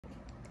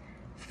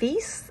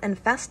Feasts and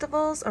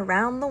Festivals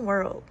Around the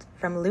World,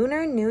 from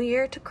Lunar New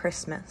Year to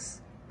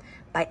Christmas,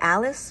 by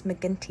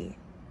McGinty.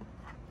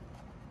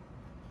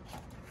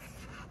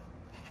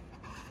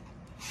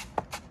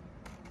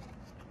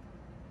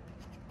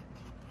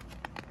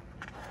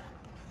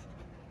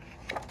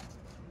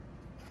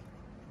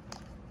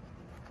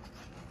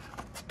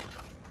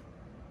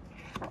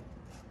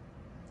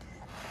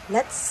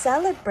 Let's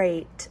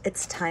celebrate,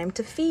 it's time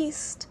to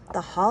feast,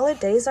 the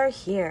holidays are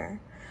here.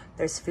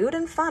 There's food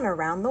and fun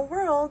around the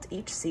world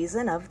each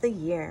season of the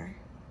year.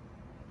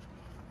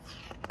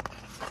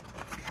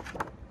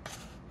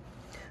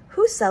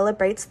 Who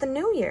celebrates the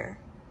New Year?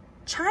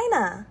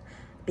 China!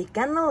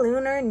 Begin the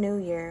Lunar New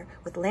Year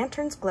with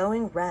lanterns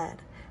glowing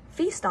red.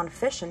 Feast on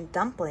fish and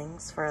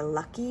dumplings for a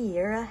lucky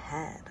year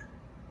ahead.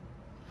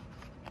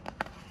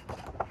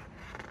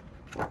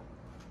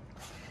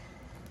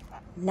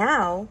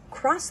 Now,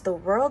 cross the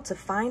world to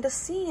find a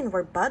scene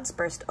where buds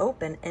burst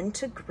open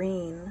into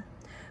green.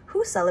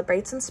 Who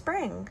celebrates in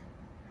spring?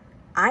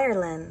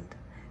 Ireland.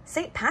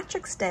 St.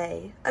 Patrick's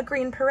Day, a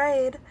green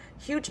parade,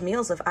 huge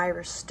meals of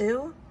Irish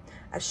stew,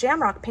 a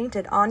shamrock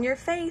painted on your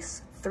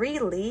face, 3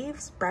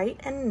 leaves bright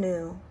and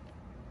new.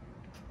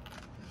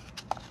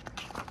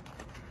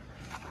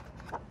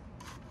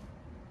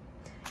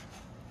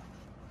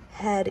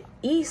 Head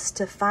east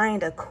to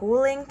find a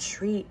cooling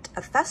treat,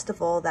 a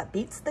festival that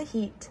beats the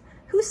heat.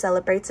 Who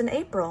celebrates in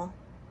April?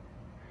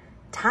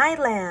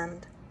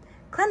 Thailand.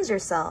 Cleanse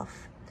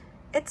yourself.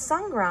 It's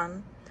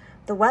Songkran.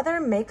 The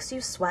weather makes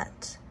you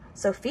sweat,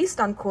 so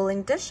feast on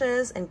cooling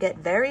dishes and get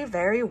very,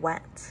 very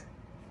wet.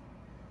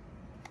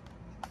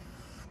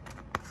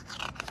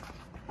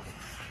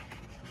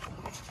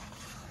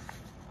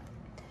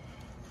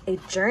 A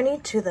journey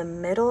to the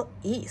Middle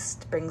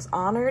East brings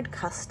honored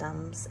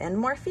customs and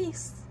more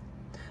feasts.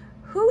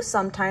 Who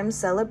sometimes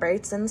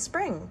celebrates in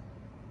spring?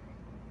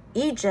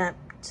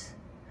 Egypt.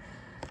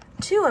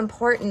 2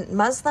 important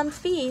Muslim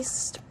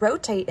feasts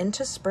rotate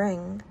into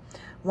spring.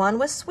 One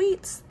with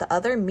sweets, the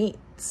other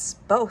meats.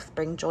 Both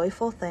bring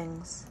joyful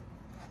things.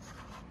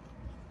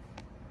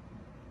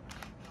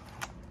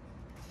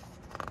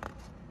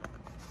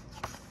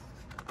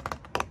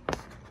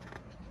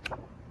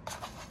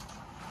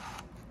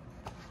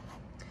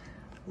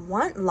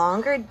 Want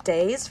longer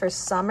days for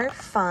summer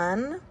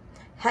fun?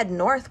 Head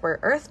north where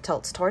Earth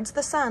tilts towards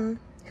the sun.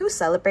 Who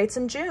celebrates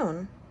in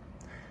June?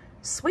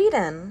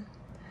 Sweden.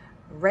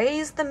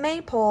 Raise the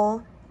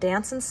maypole,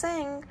 dance and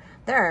sing.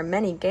 There are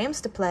many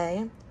games to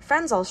play.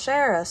 Friends all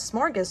share a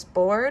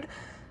smorgasbord.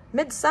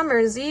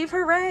 Midsummer's Eve,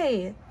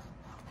 hooray!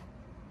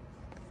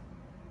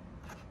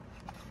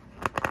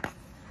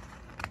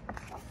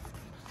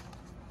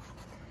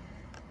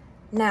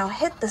 Now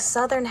hit the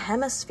southern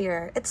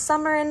hemisphere. It's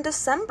summer in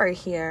December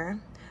here.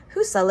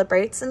 Who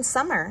celebrates in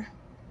summer?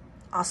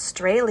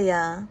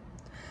 Australia.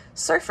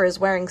 Surfers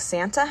wearing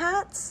Santa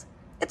hats?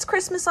 It's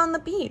Christmas on the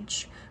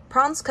beach.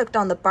 Prawns cooked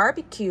on the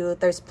barbecue.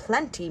 There's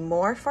plenty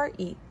more for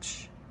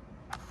each.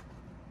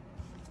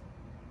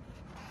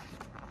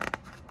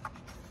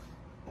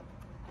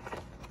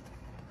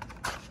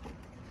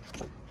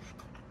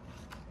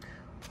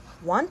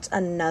 Want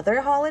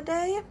another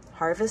holiday?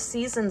 Harvest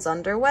season's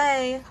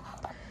underway.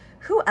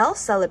 Who else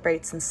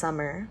celebrates in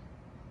summer?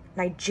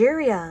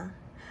 Nigeria.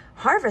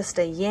 Harvest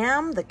a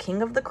yam, the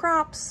king of the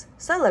crops.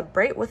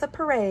 Celebrate with a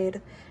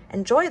parade.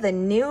 Enjoy the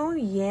new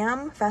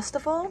yam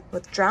festival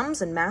with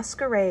drums and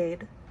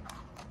masquerade.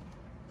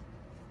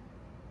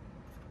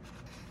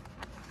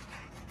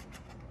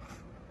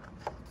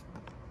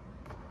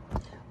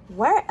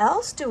 Where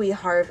else do we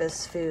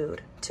harvest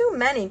food? Too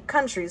many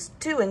countries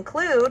to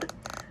include.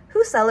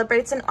 Who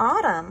celebrates in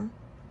autumn?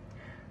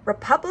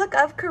 Republic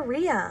of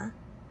Korea.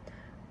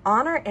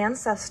 Honor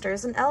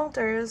ancestors and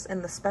elders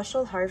in the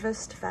special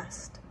harvest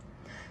fest.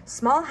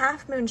 Small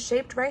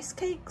half-moon-shaped rice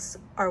cakes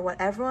are what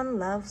everyone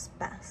loves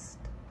best.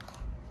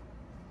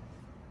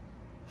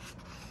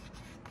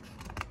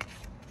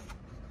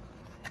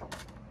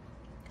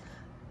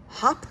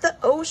 Hop the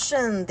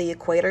ocean, the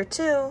equator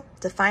too,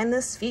 to find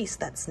this feast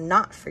that's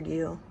not for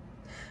you.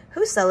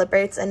 Who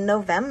celebrates in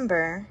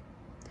November?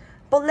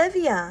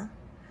 Bolivia.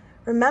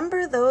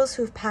 Remember those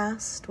who've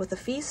passed with a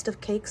feast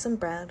of cakes and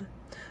bread.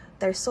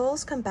 Their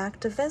souls come back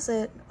to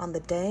visit on the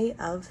Day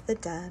of the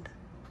Dead.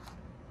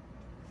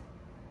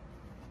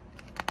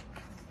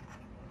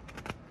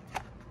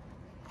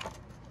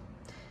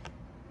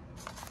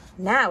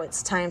 Now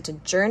it's time to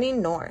journey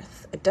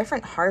north. A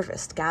different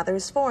harvest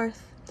gathers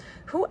forth.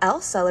 Who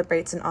else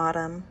celebrates in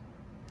autumn?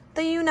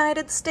 The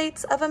United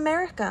States of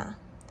America.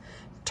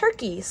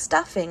 Turkey,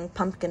 stuffing,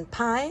 pumpkin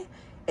pie.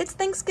 It's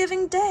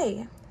Thanksgiving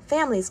Day.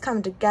 Families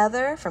come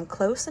together from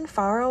close and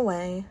far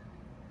away.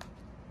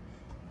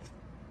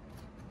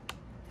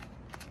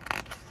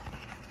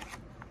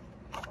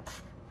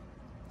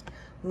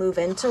 Move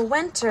into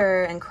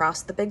winter and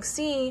cross the big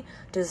sea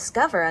to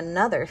discover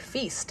another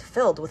feast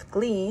filled with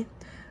glee.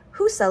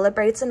 Who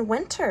celebrates in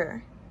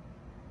winter?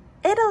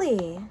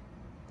 Italy.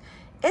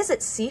 Is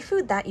it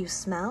seafood that you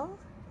smell?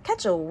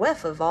 Catch a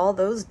whiff of all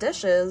those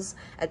dishes.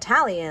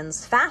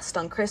 Italians fast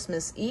on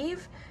Christmas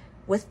Eve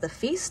with the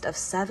Feast of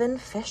 7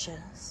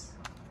 Fishes.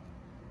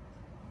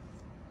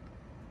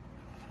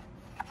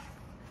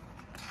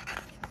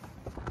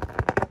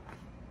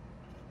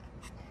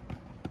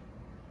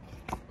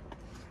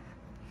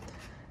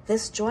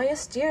 This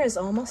joyous year is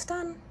almost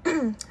done.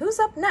 Who's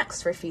up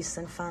next for feasts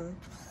and fun?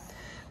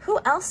 Who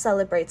else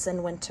celebrates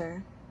in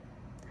winter?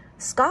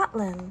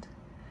 Scotland.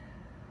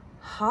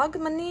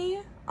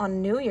 Hogmanay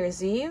on New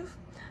Year's Eve,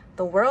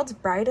 the world's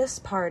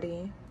brightest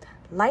party.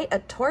 Light a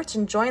torch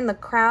and join the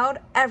crowd.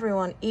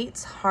 Everyone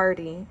eats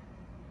hearty.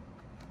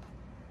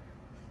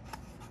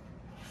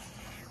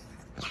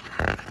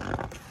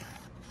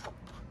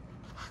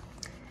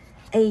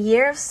 A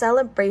year of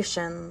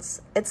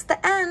celebrations. It's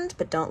the end,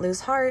 but don't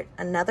lose heart.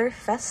 Another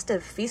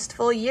festive,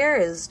 feastful year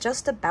is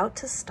just about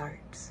to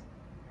start.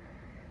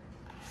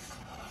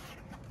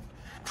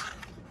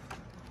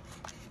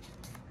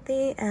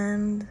 The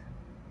end.